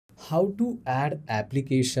how to add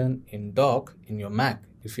application in dock in your Mac.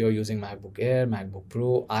 If you're using MacBook Air, MacBook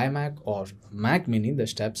Pro, iMac or Mac Mini, the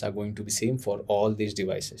steps are going to be same for all these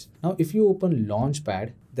devices. Now, if you open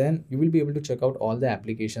Launchpad, then you will be able to check out all the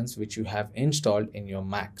applications which you have installed in your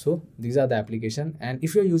Mac. So these are the application, and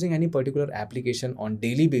if you're using any particular application on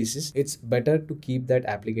daily basis, it's better to keep that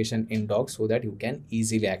application in dock so that you can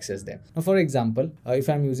easily access them. Now, for example, if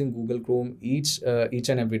I'm using Google Chrome each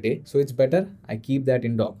and every day, so it's better I keep that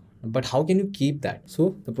in dock. But how can you keep that?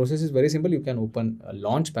 So the process is very simple. You can open a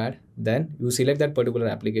Launchpad, then you select that particular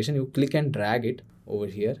application, you click and drag it over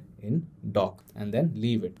here in dock and then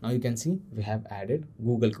leave it. Now you can see we have added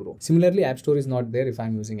Google Chrome. Similarly, App Store is not there. If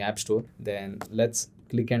I'm using App Store, then let's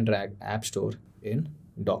click and drag App Store in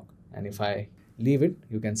dock. And if I leave it,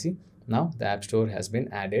 you can see now the App Store has been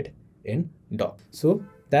added in dock. So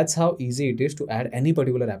that's how easy it is to add any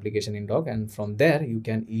particular application in dock, and from there you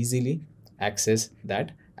can easily access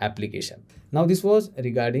that application. Now this was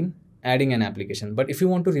regarding adding an application, but if you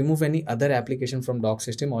want to remove any other application from dock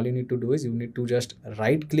system, all you need to do is you need to just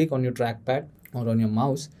right click on your trackpad or on your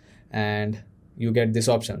mouse and you get this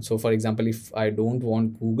option. So for example, if I don't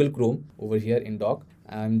want Google Chrome over here in dock,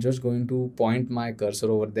 I'm just going to point my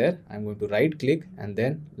cursor over there. I'm going to right click and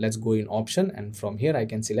then let's go in option, and from here I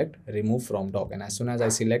can select remove from dock, and as soon as I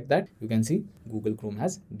select that, you can see Google Chrome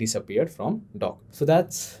has disappeared from dock. So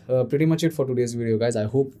that's pretty much it for today's video, guys. I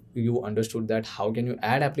hope you understood that how can you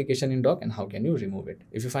add application in dock and how can you remove it.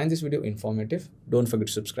 If you find this video informative, don't forget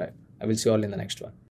to subscribe. I will see you all in the next one.